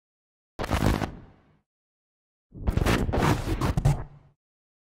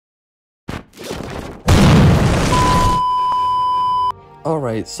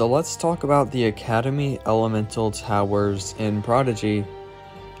Alright, so let's talk about the Academy Elemental Towers in Prodigy.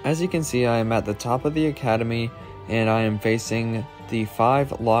 As you can see, I am at the top of the Academy, and I am facing the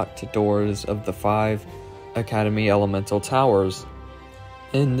 5 locked doors of the 5 Academy Elemental Towers.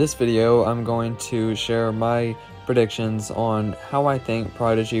 In this video, I'm going to share my predictions on how I think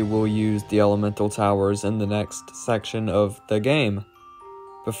Prodigy will use the Elemental Towers in the next section of the game.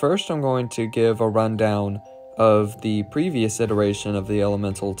 But first, I'm going to give a rundown of the previous iteration of the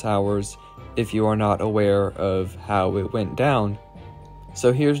Elemental Towers if you are not aware of how it went down.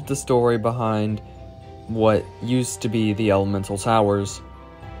 So here's the story behind what used to be the Elemental Towers.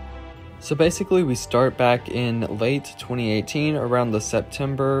 So basically we start back in late 2018, around the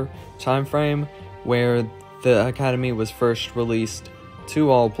September timeframe, where the Academy was first released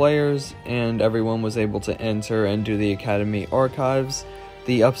to all players and everyone was able to enter and do the Academy archives.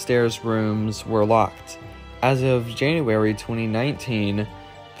 The upstairs rooms were locked. As of January 2019,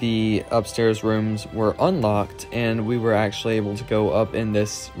 the upstairs rooms were unlocked and we were actually able to go up in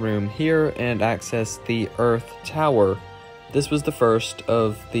this room here and access the Earth Tower. This was the first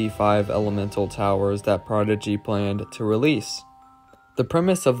of the 5 elemental towers that Prodigy planned to release. The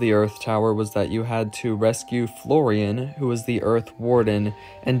premise of the Earth Tower was that you had to rescue Florian, who was the Earth Warden,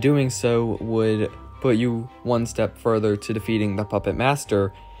 and doing so would put you one step further to defeating the Puppet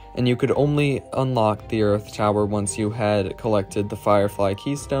Master, and you could only unlock the Earth Tower once you had collected the Firefly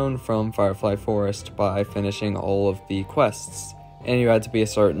Keystone from Firefly Forest by finishing all of the quests, and you had to be a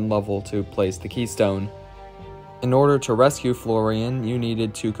certain level to place the Keystone. In order to rescue Florian, you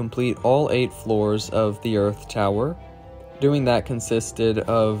needed to complete all 8 floors of the Earth Tower. Doing that consisted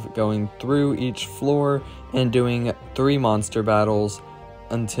of going through each floor and doing 3 monster battles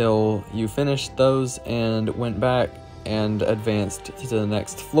until you finished those and went back and advanced to the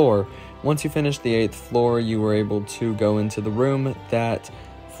next floor. Once you finished the 8th floor, you were able to go into the room that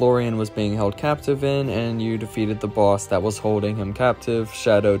Florian was being held captive in, and you defeated the boss that was holding him captive,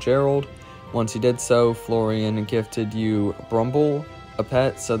 Shadow Gerald. Once you did so, Florian gifted you Brumble, a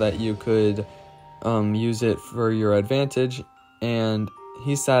pet, so that you could use it for your advantage, and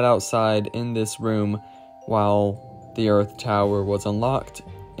he sat outside in this room while the Earth Tower was unlocked.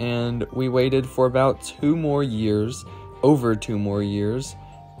 And we waited for about 2 more years, over 2 more years,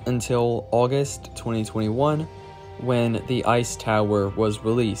 until August 2021, when the Ice Tower was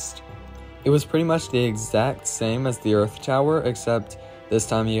released. It was pretty much the exact same as the Earth Tower, except this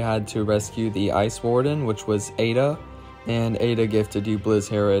time you had to rescue the Ice Warden, which was Ada, and Ada gifted you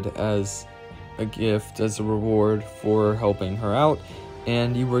Blizzherod as a gift, as a reward for helping her out,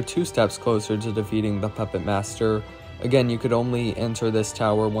 and you were 2 steps closer to defeating the Puppet Master. Again, you could only enter this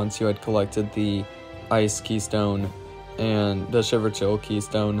tower once you had collected the Ice Keystone and the Shiver Chill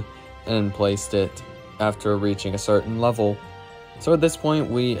Keystone and placed it after reaching a certain level. So at this point,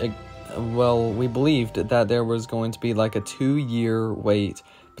 we believed that there was going to be like a 2-year wait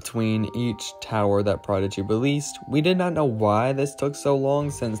between each tower that Prodigy released. We did not know why this took so long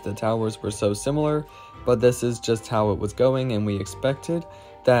since the towers were so similar, but this is just how it was going, and we expected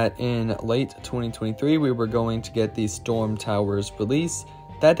that in late 2023 we were going to get the Storm Towers release.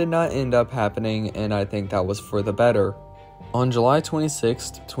 That did not end up happening, and I think that was for the better. On July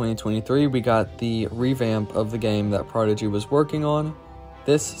 26th, 2023, we got the revamp of the game that Prodigy was working on.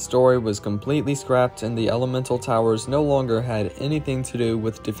 This story was completely scrapped, and the Elemental Towers no longer had anything to do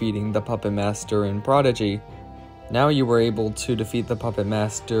with defeating the Puppet Master in Prodigy. Now you were able to defeat the Puppet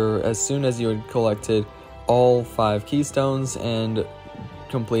Master as soon as you had collected all 5 Keystones and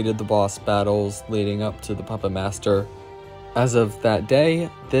completed the boss battles leading up to the Puppet Master. As of that day,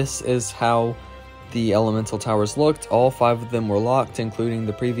 this is how the Elemental Towers looked. All 5 of them were locked, including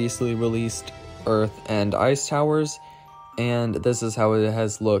the previously released Earth and Ice Towers, and this is how it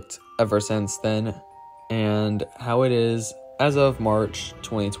has looked ever since then, and how it is as of March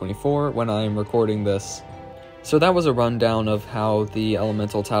 2024 when I am recording this. So that was a rundown of how the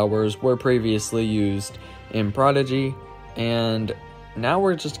Elemental Towers were previously used in Prodigy, and now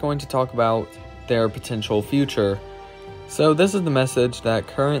we're just going to talk about their potential future. So this is the message that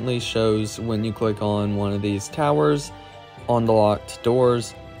currently shows when you click on one of these towers on the locked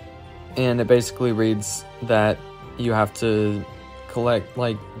doors, and it basically reads that you have to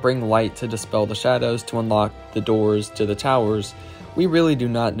bring light to dispel the shadows to unlock the doors to the towers. We really do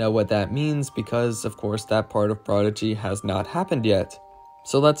not know what that means because, of course, that part of Prodigy has not happened yet.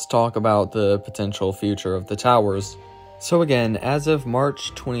 So let's talk about the potential future of the towers. So again, as of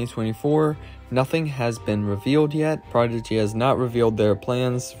March 2024, nothing has been revealed yet. Prodigy has not revealed their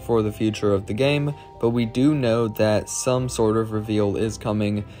plans for the future of the game, but we do know that some sort of reveal is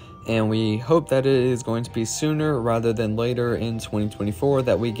coming and we hope that it is going to be sooner rather than later in 2024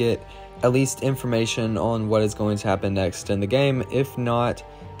 that we get at least information on what is going to happen next in the game, if not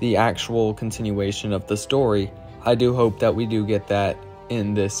the actual continuation of the story. I do hope that we do get that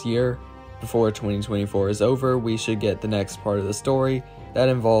in this year. Before 2024 is over, we should get the next part of the story that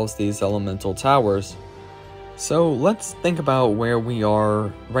involves these elemental towers. So let's think about where we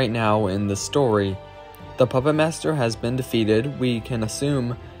are right now in the story. The Puppet Master has been defeated. We can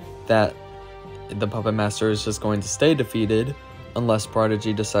assume that the Puppet Master is just going to stay defeated unless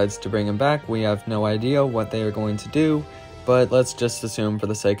Prodigy decides to bring him back. We have no idea what they are going to do, but let's just assume for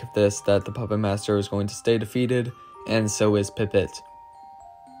the sake of this that the Puppet Master is going to stay defeated, and so is Pipit.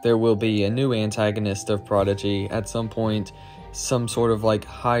 There will be a new antagonist of Prodigy at some point, some sort of like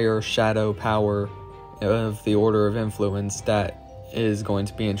higher shadow power of the Order of Influence that is going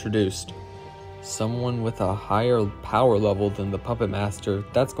to be introduced. Someone with a higher power level than the Puppet Master,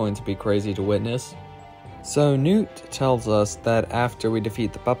 that's going to be crazy to witness. So Newt tells us that after we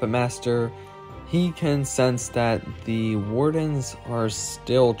defeat the Puppet Master, he can sense that the Wardens are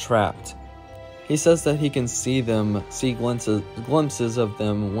still trapped. He says that he can see glimpses of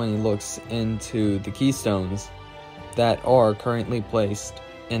them when he looks into the keystones that are currently placed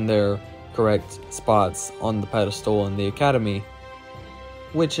in their correct spots on the pedestal in the Academy.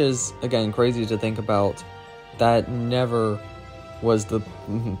 Which is, again, crazy to think about. That never was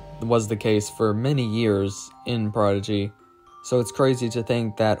the case for many years in Prodigy. So it's crazy to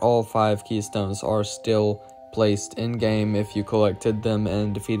think that all 5 keystones are still placed in-game if you collected them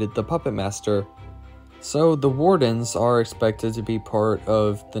and defeated the Puppet Master. So the Wardens are expected to be part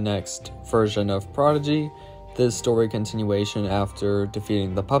of the next version of Prodigy, the story continuation after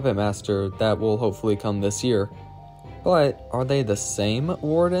defeating the Puppet Master that will hopefully come this year. But are they the same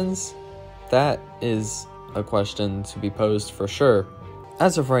Wardens? That is a question to be posed for sure.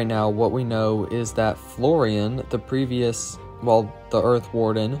 As of right now, what we know is that Florian, the Earth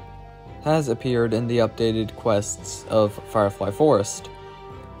Warden, has appeared in the updated quests of Firefly Forest.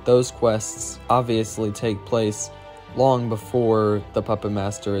 Those quests obviously take place long before the Puppet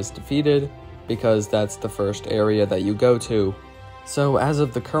Master is defeated, because that's the first area that you go to. So as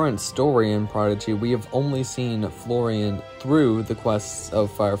of the current story in Prodigy, we have only seen Florian through the quests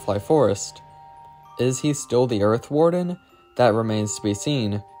of Firefly Forest. Is he still the Earth Warden? That remains to be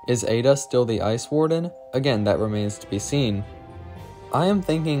seen. Is Ada still the Ice Warden? Again, that remains to be seen. I am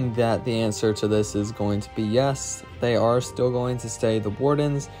thinking that the answer to this is going to be yes, they are still going to stay the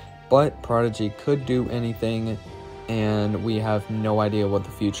Wardens, but Prodigy could do anything, and we have no idea what the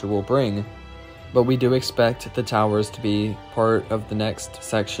future will bring. But we do expect the towers to be part of the next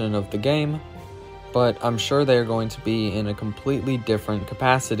section of the game, but I'm sure they are going to be in a completely different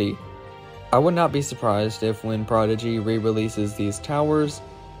capacity. I would not be surprised if when Prodigy re-releases these towers,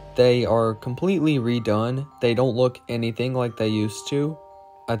 they are completely redone. They don't look anything like they used to.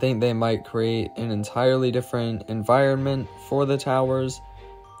 I think they might create an entirely different environment for the towers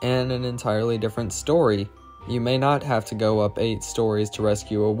and an entirely different story. You may not have to go up 8 stories to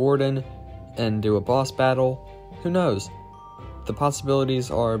rescue a warden and do a boss battle. Who knows? The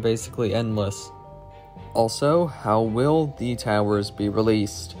possibilities are basically endless. Also, how will the towers be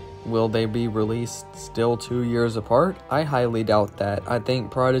released? Will they be released still 2 years apart? I highly doubt that. I think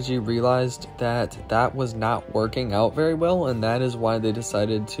Prodigy realized that that was not working out very well, and that is why they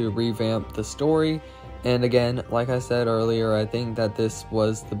decided to revamp the story. And again, like I said earlier, I think that this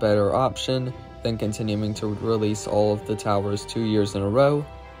was the better option than continuing to release all of the towers 2 years in a row.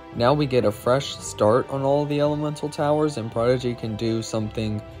 Now we get a fresh start on all of the elemental towers, and Prodigy can do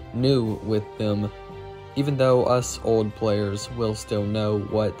something new with them, even though us old players will still know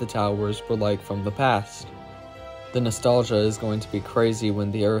what the towers were like from the past. The nostalgia is going to be crazy when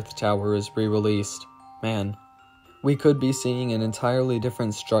the Earth Tower is re-released. Man, we could be seeing an entirely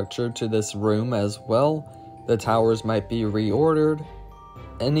different structure to this room as well. The towers might be reordered.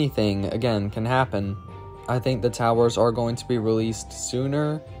 Anything, again, can happen. I think the towers are going to be released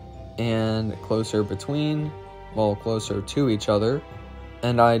sooner and closer to each other.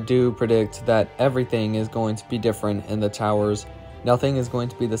 And I do predict that everything is going to be different in the towers. Nothing is going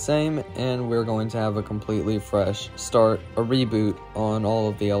to be the same, and we're going to have a completely fresh start, a reboot on all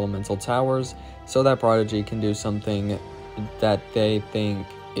of the elemental towers, so that Prodigy can do something that they think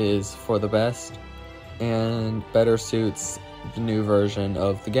is for the best and better suits the new version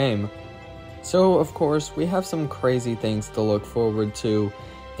of the game. So, of course, we have some crazy things to look forward to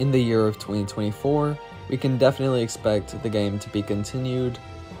in the year of 2024. We can definitely expect the game to be continued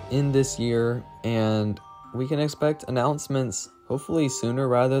in this year, and we can expect announcements hopefully sooner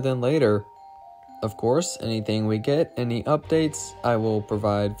rather than later. Of course, anything we get, any updates, I will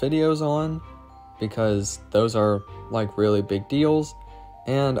provide videos on, because those are like really big deals,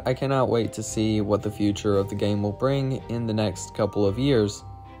 and I cannot wait to see what the future of the game will bring in the next couple of years.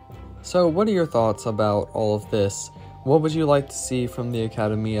 So what are your thoughts about all of this? What would you like to see from the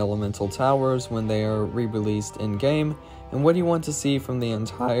Academy Elemental Towers when they are re-released in-game? And what do you want to see from the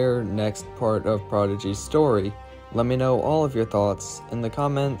entire next part of Prodigy's story? Let me know all of your thoughts in the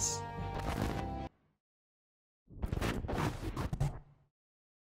comments.